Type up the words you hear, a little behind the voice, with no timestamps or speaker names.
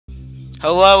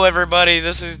Hello everybody,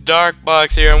 this is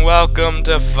Darkbox here and welcome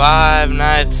to Five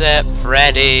Nights at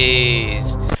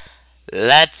Freddy's.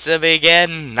 Let's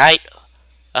begin night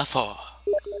 4. What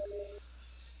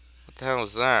the hell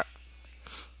was that?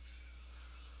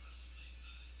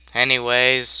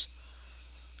 Anyways,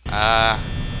 so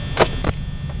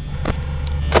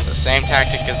same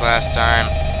tactic as last time.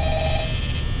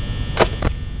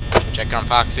 Check on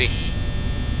Foxy.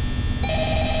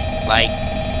 Light.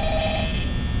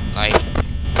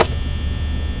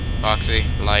 Foxy,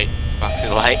 light.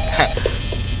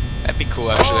 That'd be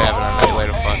cool actually having a night light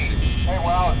of Foxy. Hey,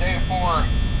 well, day 4,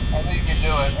 I knew you could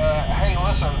do it. Hey,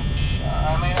 listen,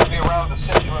 I may not be around to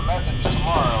send you a message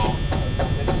tomorrow.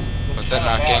 What's that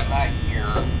knocking? Bad night here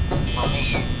for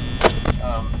me.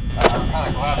 I'm kind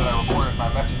of glad that I recorded my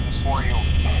messages for you.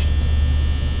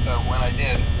 So when I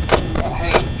did,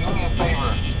 hey, do me a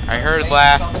favor. I heard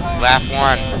laugh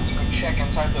 1. You could check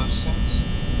inside those suits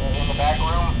in the back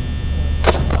room.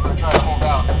 I'm going to try to hold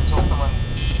out until someone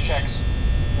checks.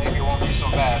 Maybe it won't be so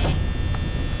bad.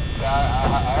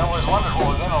 I always wondered what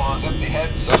was in all those empty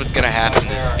heads. Something's gonna happen to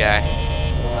this guy.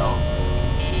 No.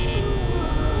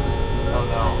 Oh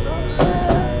no.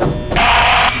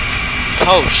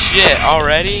 Oh shit,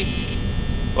 already?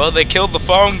 Well, they killed the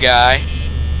phone guy.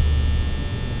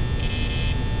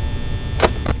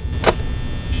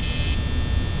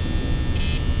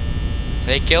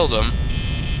 They killed him.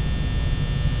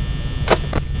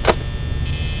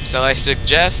 So I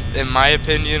suggest, in my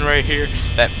opinion right here,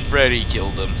 that Freddy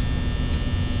killed him.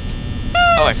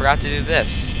 Oh, I forgot to do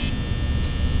this.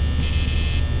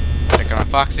 Check on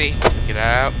Foxy. Get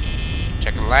out.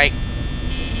 Check on light.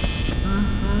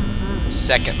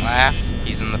 Second laugh.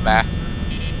 He's in the back.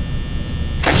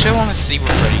 Actually, I want to see where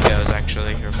Freddy goes,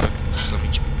 actually. Real quick. Just let me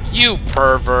check. You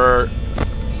pervert!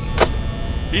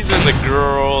 He's in the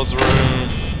girls' room.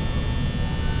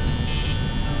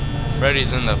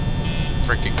 Freddy's in the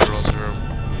freaking girls' room.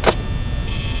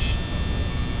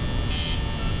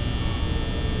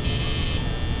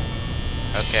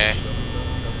 Okay.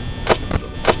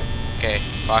 Okay,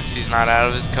 Foxy's not out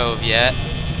of his cove yet.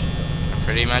 I'm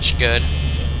pretty much good.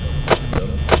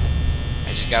 I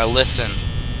just gotta listen.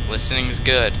 Listening's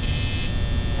good.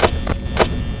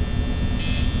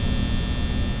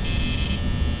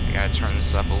 I gotta turn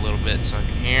this up a little bit so I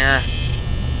can hear.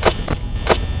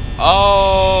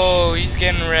 Oh, he's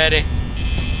getting ready.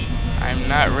 I'm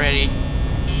not ready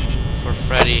for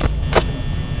Freddy.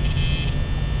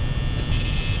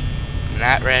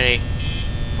 Not ready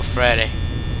for Freddy.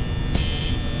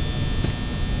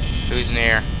 Who's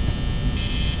near? I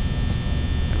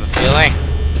have a feeling.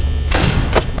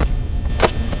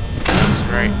 That was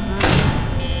right.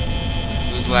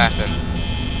 Who's laughing?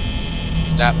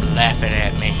 Stop laughing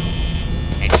at me.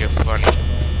 Ain't you funny?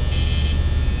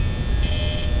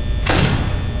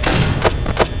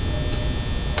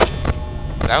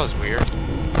 That was weird.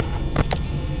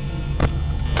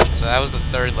 So that was the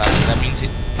third lap. So that means my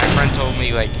friend told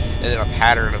me like in a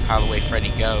pattern of how the way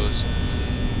Freddy goes.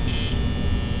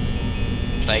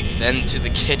 Like then to the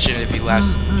kitchen if he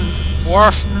laughs.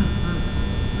 Fourth.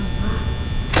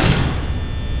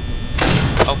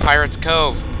 Oh, Pirate's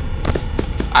Cove.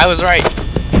 I was right.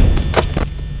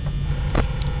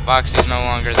 Foxy's no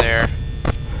longer there.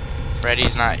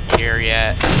 Freddy's not here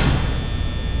yet.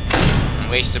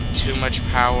 Wasted too much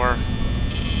power.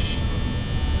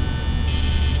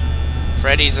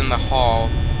 Freddy's in the hall.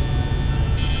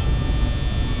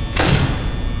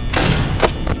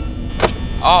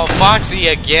 Oh, Foxy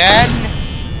again?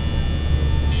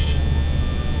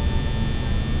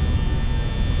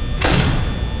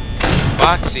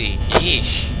 Foxy,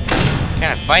 yeesh.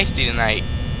 Kind of feisty tonight.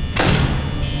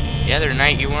 The other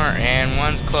night you weren't, and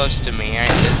one's close to me,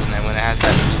 isn't it, when it has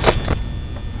that music?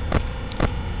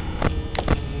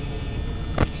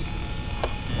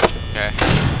 Okay.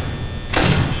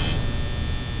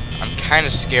 I'm kind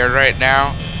of scared right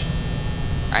now.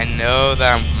 I know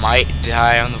that I might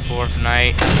die on the 4th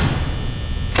night.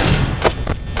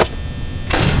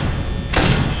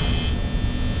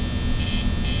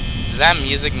 Does that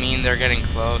music mean they're getting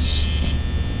close?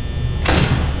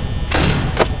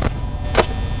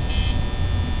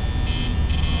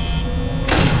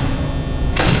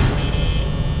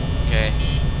 Okay.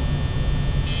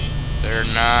 They're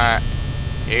not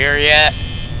here yet.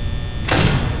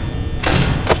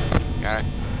 Got it.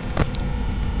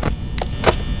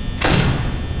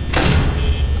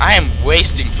 I am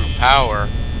wasting through power.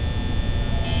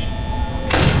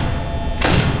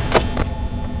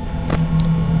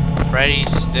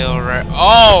 Freddy's still right.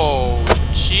 Oh,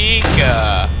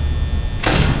 Chica.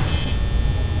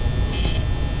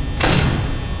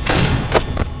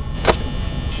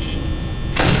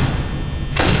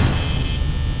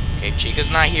 Okay,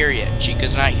 Chica's not here yet.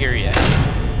 Chica's not here yet.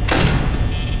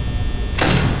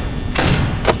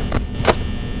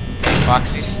 Okay,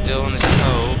 Foxy's still in his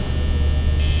cove.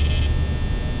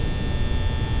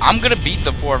 I'm gonna beat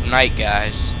the 4th night,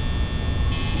 guys.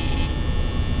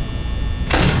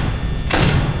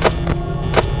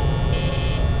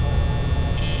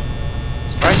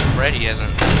 Surprised Freddy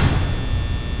hasn't.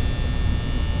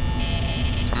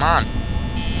 Come on.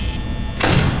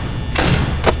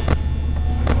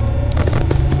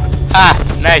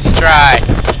 Ha! Nice try.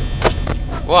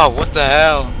 Whoa, what the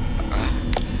hell?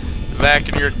 Back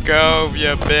in your cove,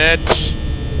 you bitch.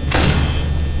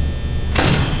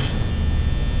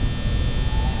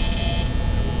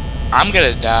 I'm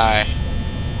gonna die.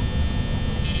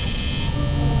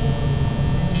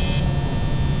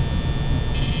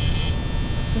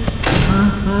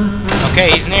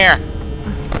 Okay, he's near.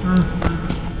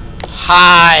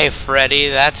 Hi, Freddy.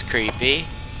 That's creepy.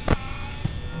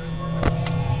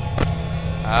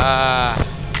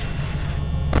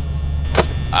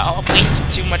 Oh,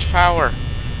 wasted too much power.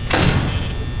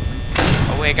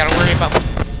 Oh wait, I gotta worry about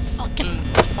fucking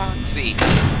Foxy.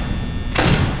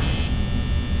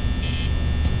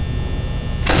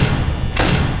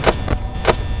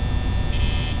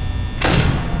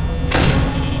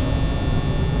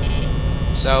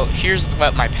 So here's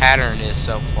what my pattern is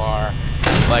so far.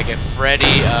 Like if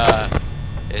Freddy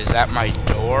is at my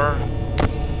door,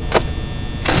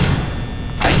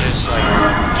 I just like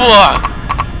fuck.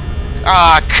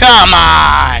 Ah, come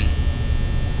on!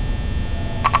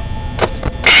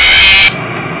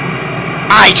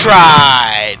 I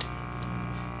tried.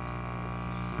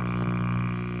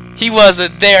 He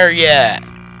wasn't there yet,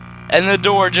 and the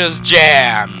door just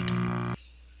jammed.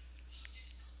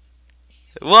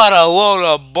 What a load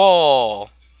of bull.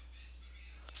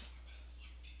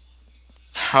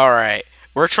 Alright,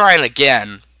 we're trying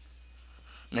again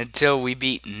until we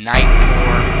beat night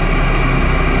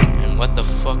 4. And what the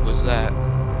fuck was that?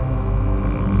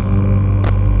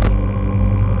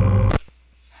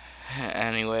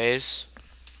 Anyways,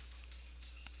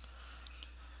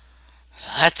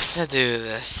 let's do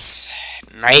this.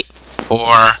 Night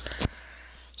 4.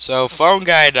 So, phone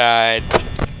guy died.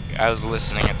 I was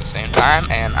listening at the same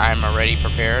time, and I'm already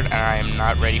prepared, and I am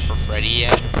not ready for Freddy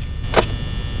yet.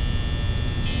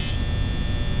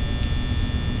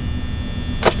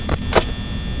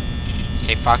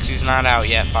 Okay, Foxy's not out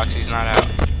yet. Foxy's not out.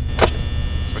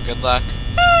 For good luck.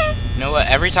 You know what?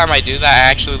 Every time I do that,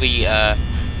 I actually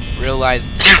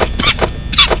realize.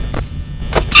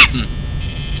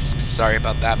 Sorry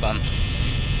about that, bum.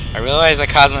 I realize I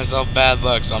caused myself bad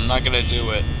luck, so I'm not gonna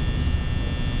do it.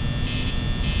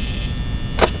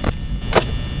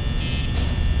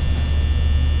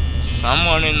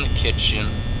 Someone in the kitchen.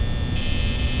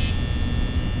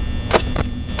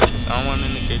 Someone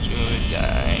in the kitchen would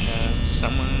die.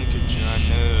 Someone in the kitchen, I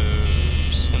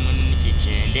know. Someone in the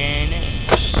kitchen, Dana.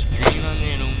 String on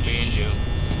that old banjo.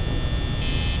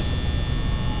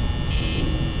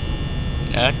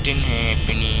 Nothing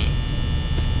happening.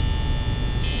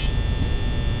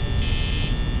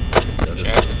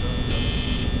 Check.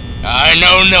 I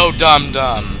know no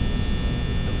dum-dum.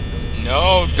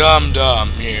 No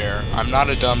dum-dum here. I'm not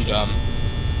a dum-dum.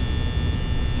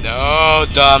 No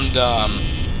dum-dum.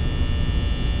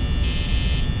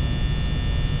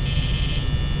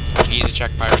 Need to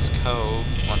check Pirate's Cove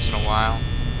once in a while.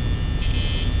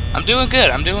 I'm doing good.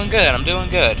 I'm doing good. I'm doing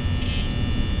good.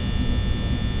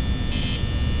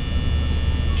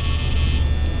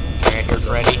 Okay, I hear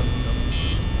Freddy.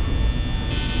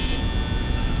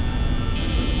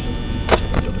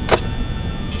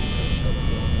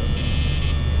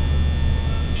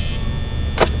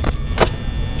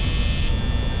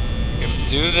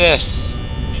 Do this.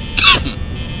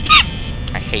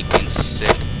 I hate being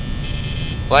sick.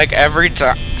 Like every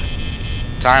time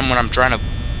when I'm trying to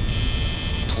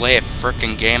play a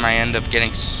frickin' game, I end up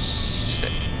getting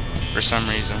sick for some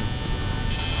reason.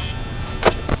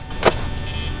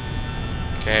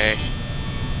 Okay.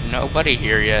 Nobody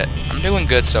here yet. I'm doing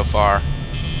good so far.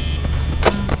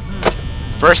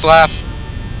 First laugh.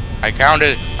 I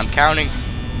counted. I'm counting.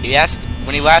 He asked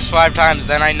when he laughs 5 times,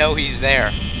 then I know he's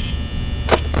there.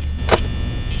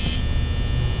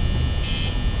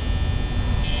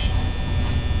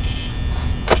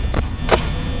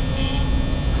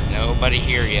 Nobody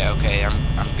here yet. Okay,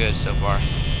 I'm good so far.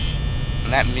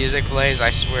 When that music plays,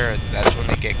 I swear that's when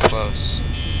they get close.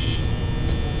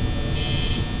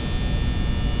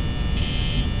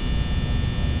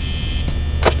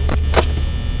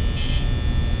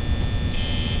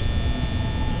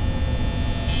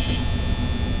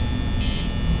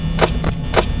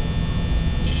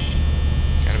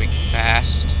 Gotta be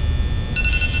fast.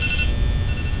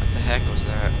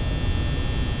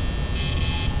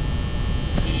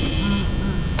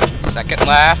 Second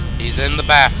laugh, he's in the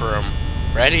bathroom.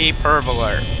 Freddy, perv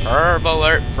alert. Perv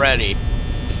alert, Freddy.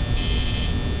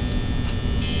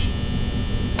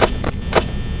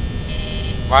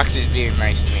 Foxy's being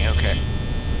nice to me, okay.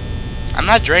 I'm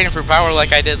not draining for power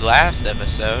like I did last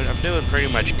episode. I'm doing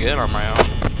pretty much good on my own.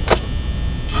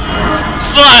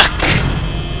 Fuck!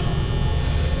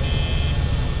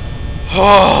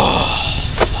 Oh,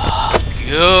 fuck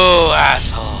you,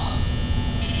 asshole.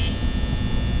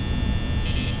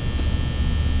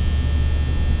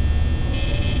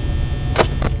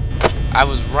 I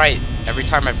was right every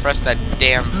time I pressed that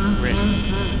damn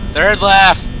third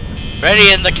laugh.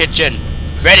 Freddy in the kitchen.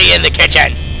 Freddy in the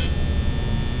kitchen.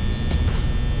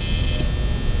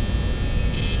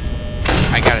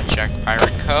 I gotta check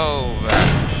Pirate Cove.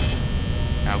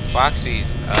 Now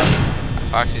Foxy's up.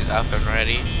 Foxy's up and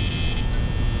ready.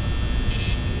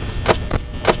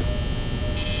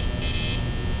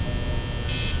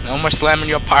 No more slamming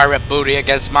your pirate booty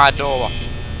against my door.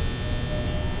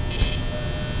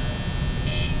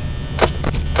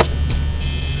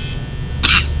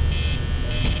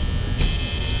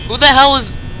 Who the hell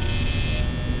is...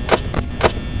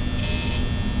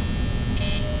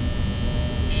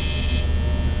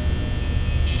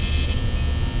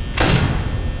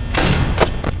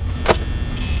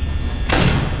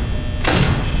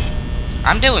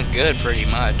 I'm doing good pretty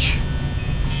much.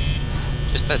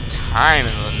 Just the time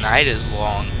and the night is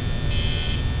long.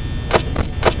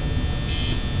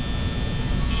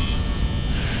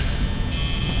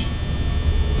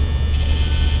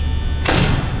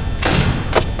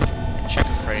 Check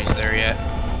if Freddy's there yet.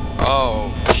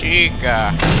 Oh,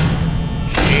 Chica.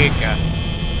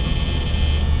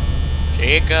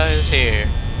 Chica is here.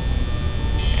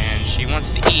 And she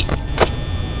wants to eat.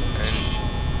 And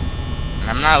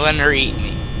I'm not letting her eat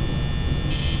me.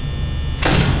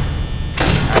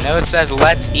 I know it says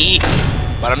let's eat,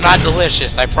 but I'm not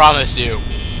delicious, I promise you.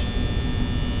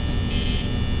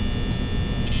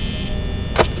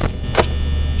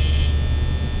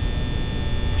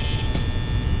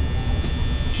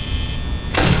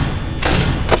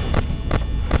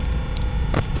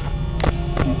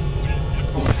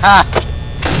 Ha!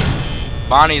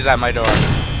 Bonnie's at my door.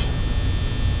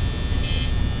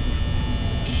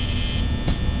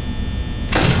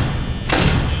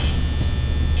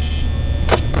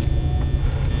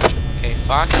 Okay,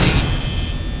 Foxy's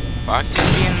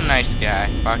being the nice guy.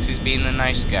 Foxy's being the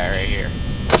nice guy right here.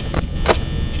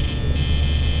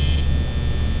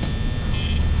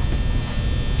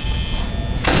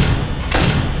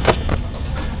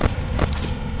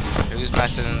 Who's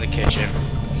messing in the kitchen?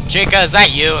 Chica, is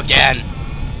that you again?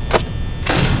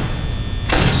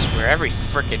 I swear, every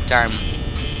frickin' time.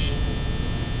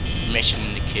 Mission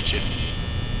in the kitchen.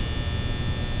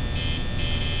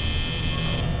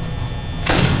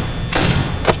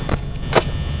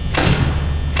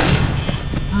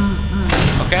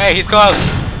 Okay, he's close.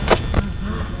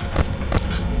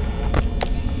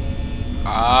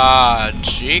 Ah,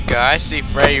 Chica, I see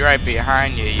Freddy right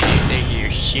behind you. You think you're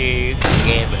shit?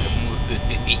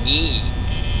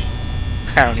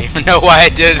 I don't even know why I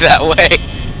did it that way.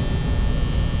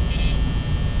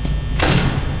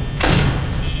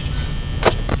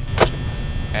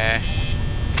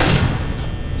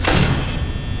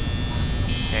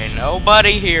 Ain't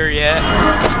nobody here yet.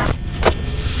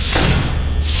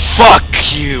 Fuck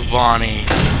you, Bonnie.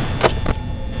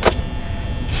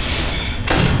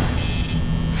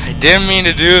 I didn't mean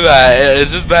to do that.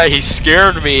 It's just that he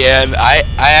scared me and I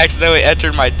accidentally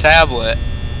entered my tablet.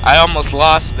 I almost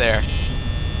lost there.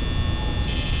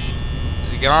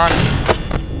 Is he gone?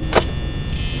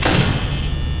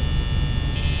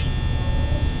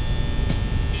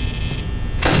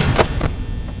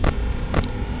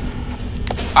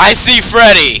 I see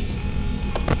Freddy!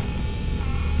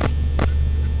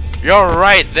 You're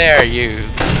right there, you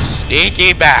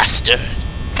sneaky bastard.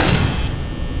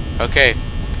 Okay,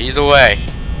 he's away.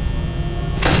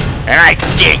 And I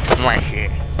dinked my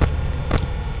shit.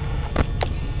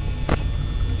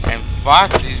 And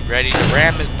Foxy's ready to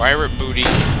ram his pirate booty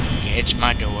against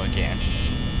my door again.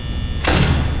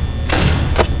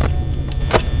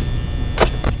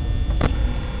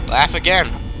 Laugh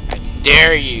again. I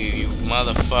dare you, you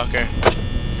motherfucker.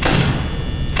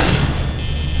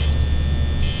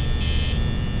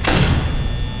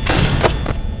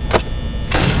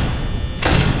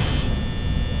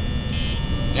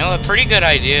 You know, a pretty good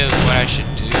idea of what I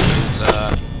should do is,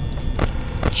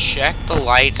 check the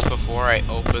lights before I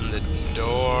open the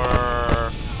door.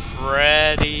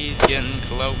 Freddy's getting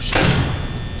closer.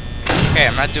 Okay,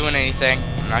 I'm not doing anything.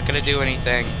 I'm not gonna do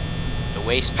anything to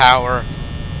waste power.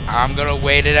 I'm gonna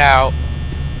wait it out.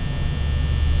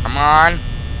 Come on.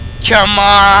 Come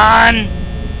on!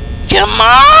 Come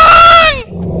on!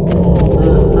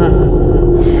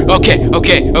 Okay.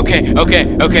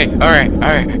 Alright.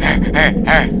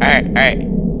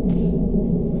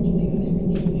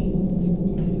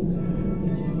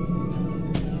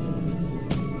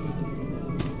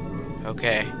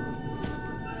 Okay.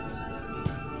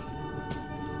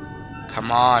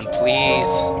 Come on,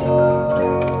 please.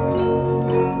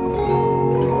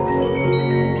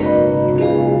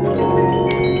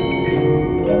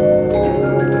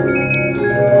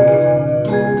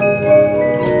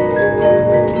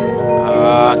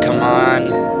 Come on.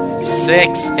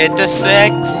 6. Hit the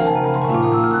 6.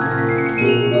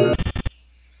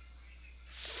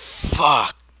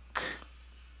 Fuck.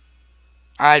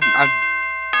 I'm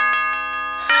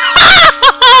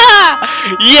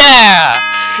Yeah!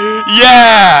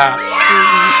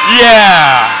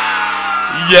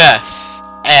 Yes.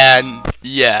 And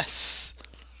yes.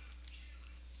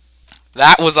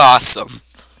 That was awesome.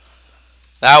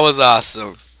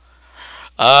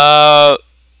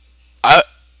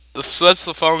 So that's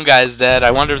the phone guy's dead.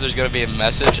 I wonder if there's gonna be a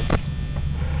message.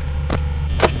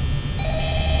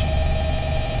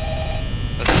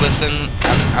 Let's listen.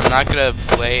 I'm not gonna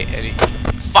play any.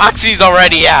 Foxy's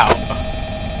already out.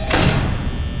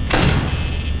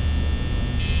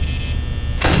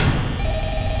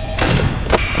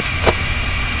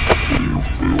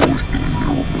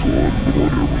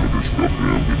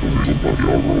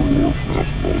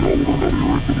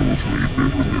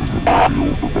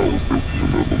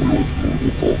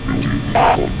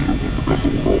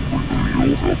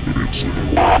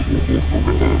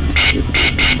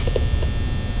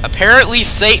 Apparently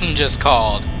Satan just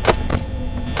called.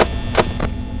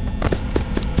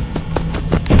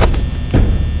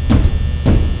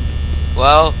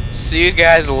 Well, see you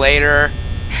guys later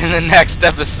in the next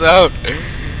episode.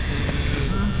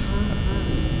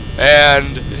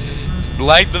 And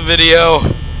like the video,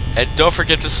 and don't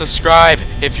forget to subscribe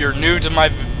if you're new to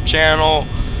my channel.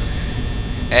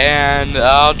 And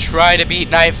I'll try to beat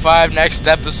Night 5 next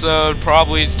episode.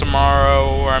 Probably it's tomorrow,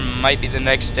 or it might be the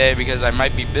next day because I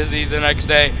might be busy the next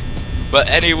day. But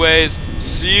anyways,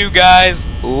 see you guys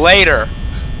later.